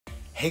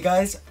Hey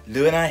guys,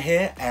 Lou and I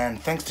here, and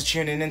thanks for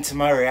tuning into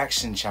my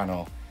reaction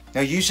channel.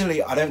 Now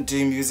usually I don't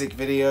do music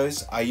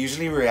videos, I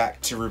usually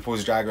react to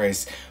RuPaul's Drag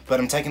Race, but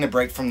I'm taking a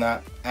break from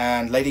that,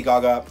 and Lady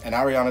Gaga and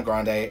Ariana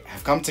Grande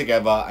have come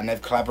together and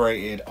they've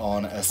collaborated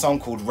on a song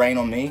called Rain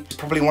on Me. It's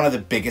probably one of the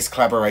biggest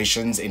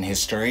collaborations in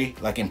history,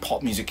 like in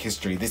pop music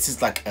history. This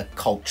is like a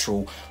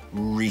cultural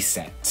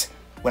reset.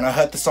 When I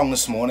heard the song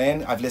this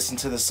morning, I've listened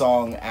to the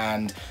song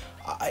and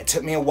it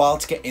took me a while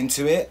to get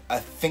into it. I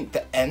think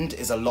the end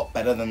is a lot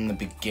better than the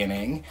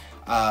beginning.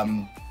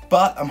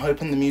 But I'm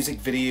hoping the music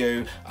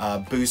video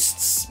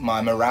boosts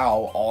my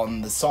morale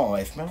on the song.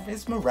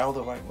 Is morale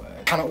the right word?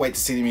 I cannot wait to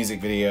see the music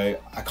video.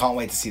 I can't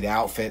wait to see the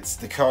outfits,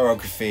 the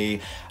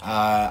choreography.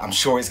 I'm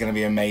sure it's gonna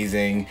be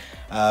amazing.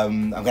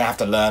 I'm gonna have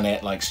to learn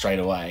it like straight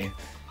away.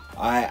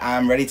 I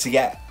am ready to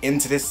get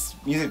into this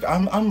music.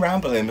 I'm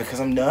rambling because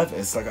I'm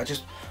nervous. Like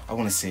I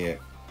wanna see it.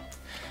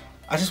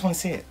 I just wanna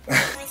see it.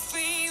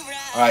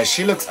 Alright,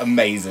 she looks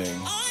amazing.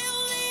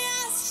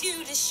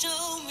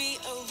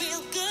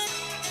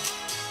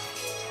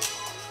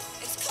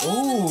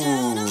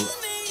 Ooh,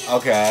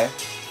 okay.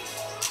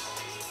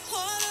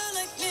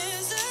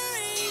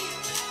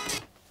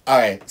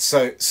 Alright,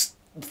 so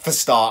for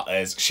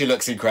starters, she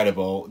looks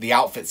incredible. The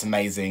outfit's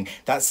amazing.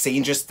 That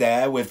scene just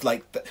there with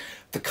like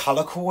the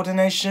color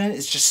coordination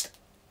is just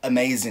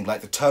amazing.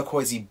 Like the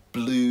turquoisey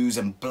blues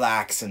and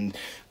blacks and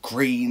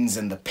greens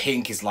and the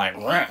pink is like,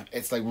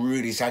 it's like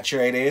really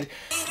saturated.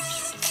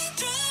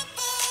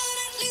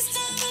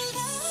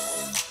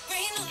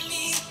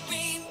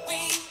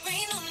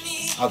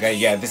 Okay,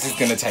 yeah, this is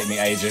gonna take me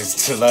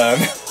ages to learn.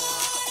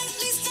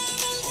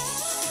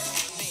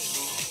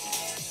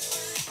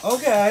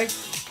 Okay.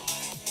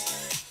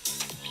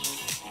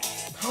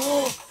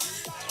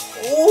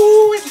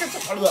 Oh, it's got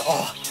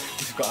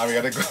we've got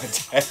Ariana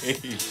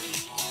Grande.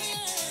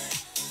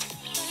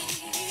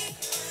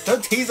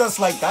 Don't tease us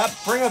like that.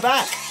 Bring her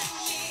back.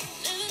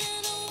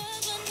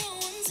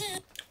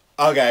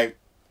 Okay.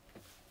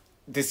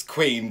 This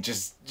queen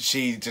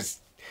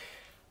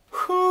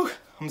whew,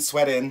 I'm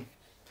sweating.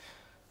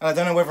 And I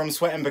don't know whether I'm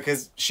sweating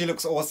because she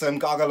looks awesome,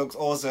 Gaga looks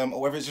awesome,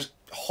 or whether it's just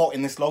hot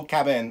in this log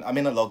cabin. I'm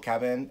in a log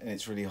cabin and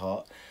it's really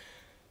hot.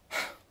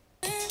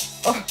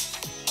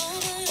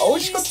 Oh,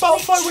 she's got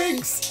butterfly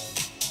wings.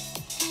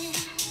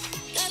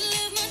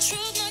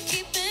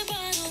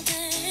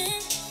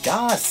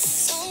 Yes.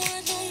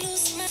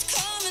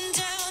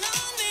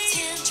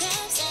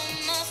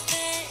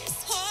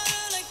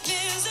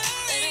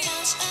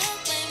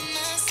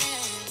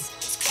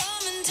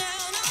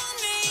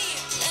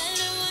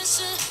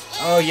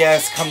 Oh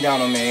yes, come down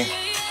on me.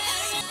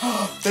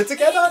 They're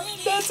together,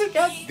 they're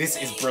together. This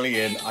is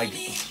brilliant.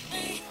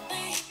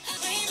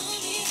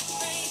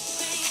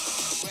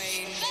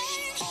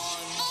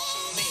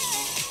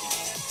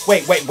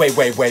 Wait.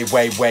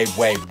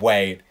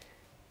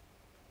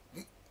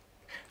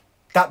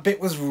 That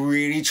bit was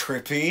really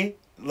trippy.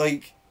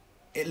 Like,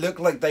 it looked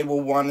like they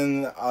were one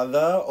and the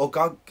other. Or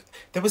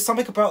there was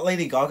something about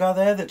Lady Gaga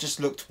there that just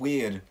looked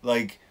weird.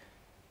 Like,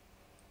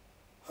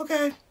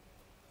 okay.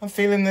 I'm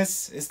feeling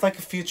this. It's like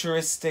a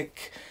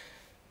futuristic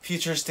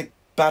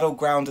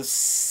battleground of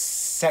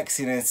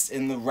sexiness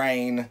in the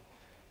rain.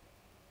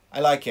 I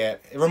like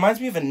it. It reminds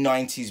me of a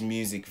 90s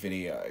music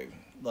video.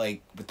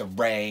 Like, with the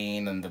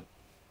rain and the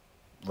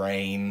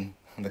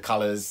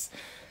colours.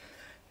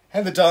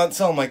 And the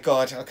dance. Oh my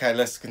god. Okay,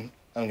 let's go.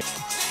 Oh,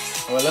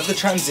 I love the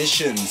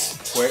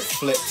transitions where it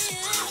flips.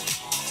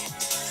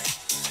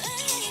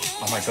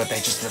 Oh my god, they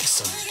just look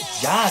so...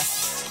 Yes!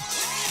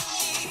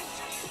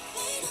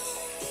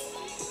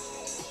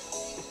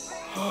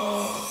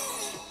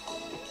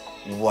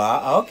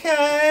 Wow,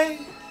 okay.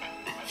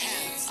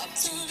 Hands up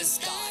to the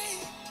sky.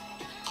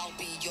 I'll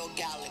be your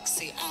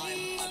galaxy.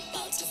 I'm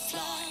about to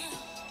fly.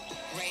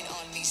 Rain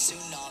on me,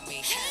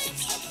 tsunami.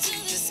 Hands up to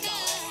the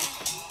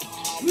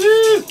sky.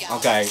 Woo!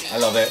 Okay, I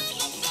love it.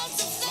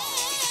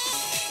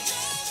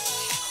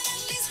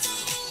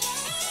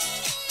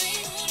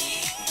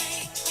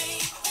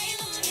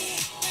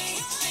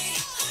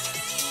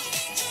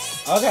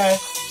 Okay.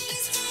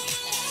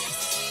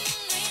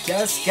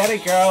 Yes, get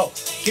it, girl.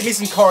 Give me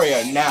some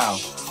choreo now.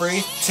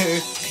 3,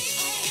 2.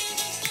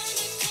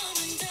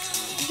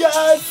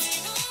 Yes!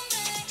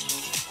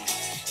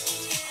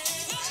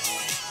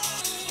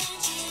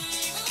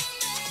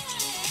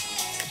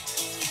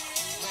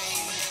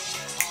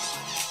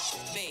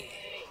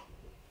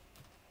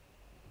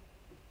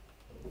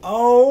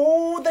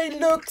 Oh, they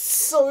look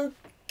so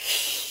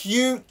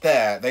cute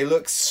there. They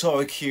look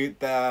so cute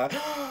there.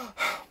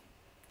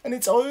 And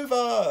it's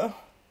over.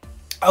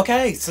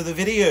 Okay, so the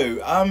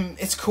video,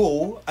 it's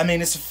cool. I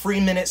mean, it's a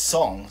 3-minute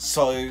song,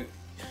 so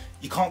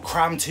you can't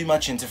cram too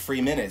much into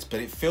 3 minutes, but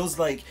it feels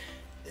like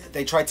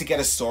they tried to get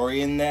a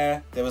story in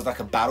there. There was like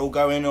a battle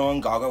going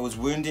on, Gaga was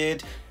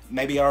wounded,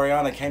 maybe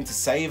Ariana came to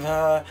save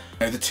her.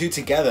 You know, the two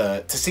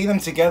together, to see them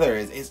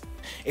together,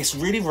 it's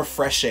really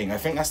refreshing. I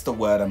think that's the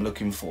word I'm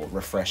looking for,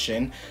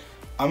 refreshing.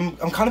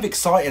 I'm kind of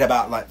excited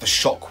about like the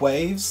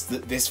shockwaves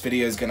that this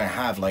video is gonna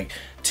have. Like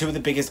two of the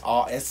biggest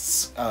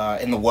artists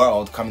in the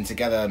world coming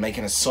together,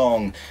 making a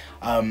song.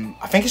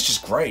 I think it's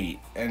just great,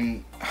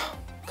 and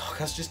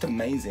Gaga's just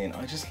amazing.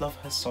 I just love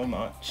her so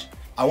much.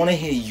 I want to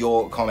hear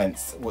your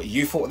comments, what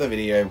you thought of the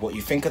video, what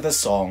you think of the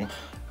song,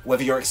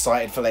 whether you're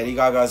excited for Lady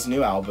Gaga's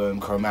new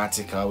album,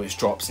 Chromatica, which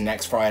drops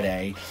next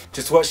Friday.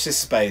 Just watch this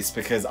space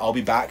because I'll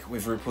be back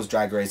with RuPaul's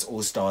Drag Race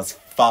All Stars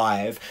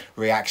 5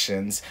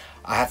 reactions.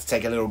 I had to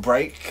take a little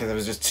break because there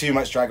was just too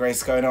much Drag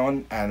Race going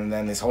on, and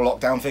then this whole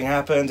lockdown thing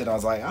happened and I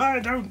was like, I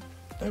don't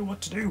know what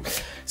to do.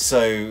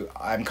 So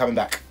I'm coming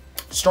back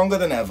stronger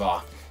than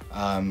ever.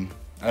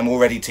 I'm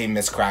already team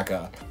Miss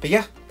Cracker. But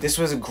yeah, this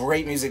was a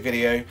great music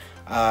video.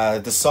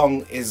 The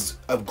song is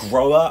a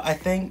grower, I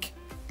think.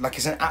 Like,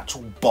 it's an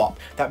actual bop.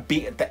 That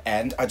beat at the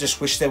end, I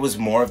just wish there was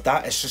more of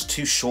that. It's just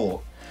too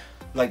short.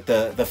 Like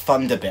the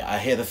thunder bit, I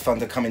hear the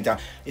thunder coming down.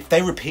 If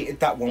they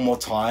repeated that one more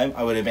time,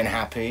 I would have been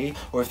happy.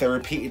 Or if they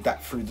repeated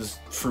that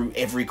through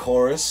every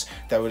chorus,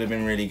 that would have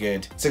been really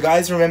good. So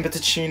guys, remember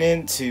to tune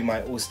in to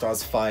my All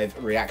Stars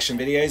 5 reaction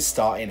videos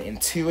starting in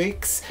 2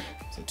 weeks.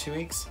 So 2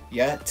 weeks?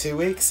 Yeah, 2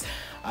 weeks.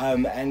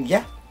 And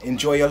yeah,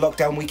 enjoy your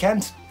lockdown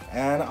weekend.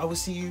 And I will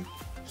see you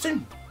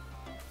soon.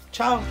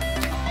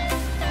 Ciao.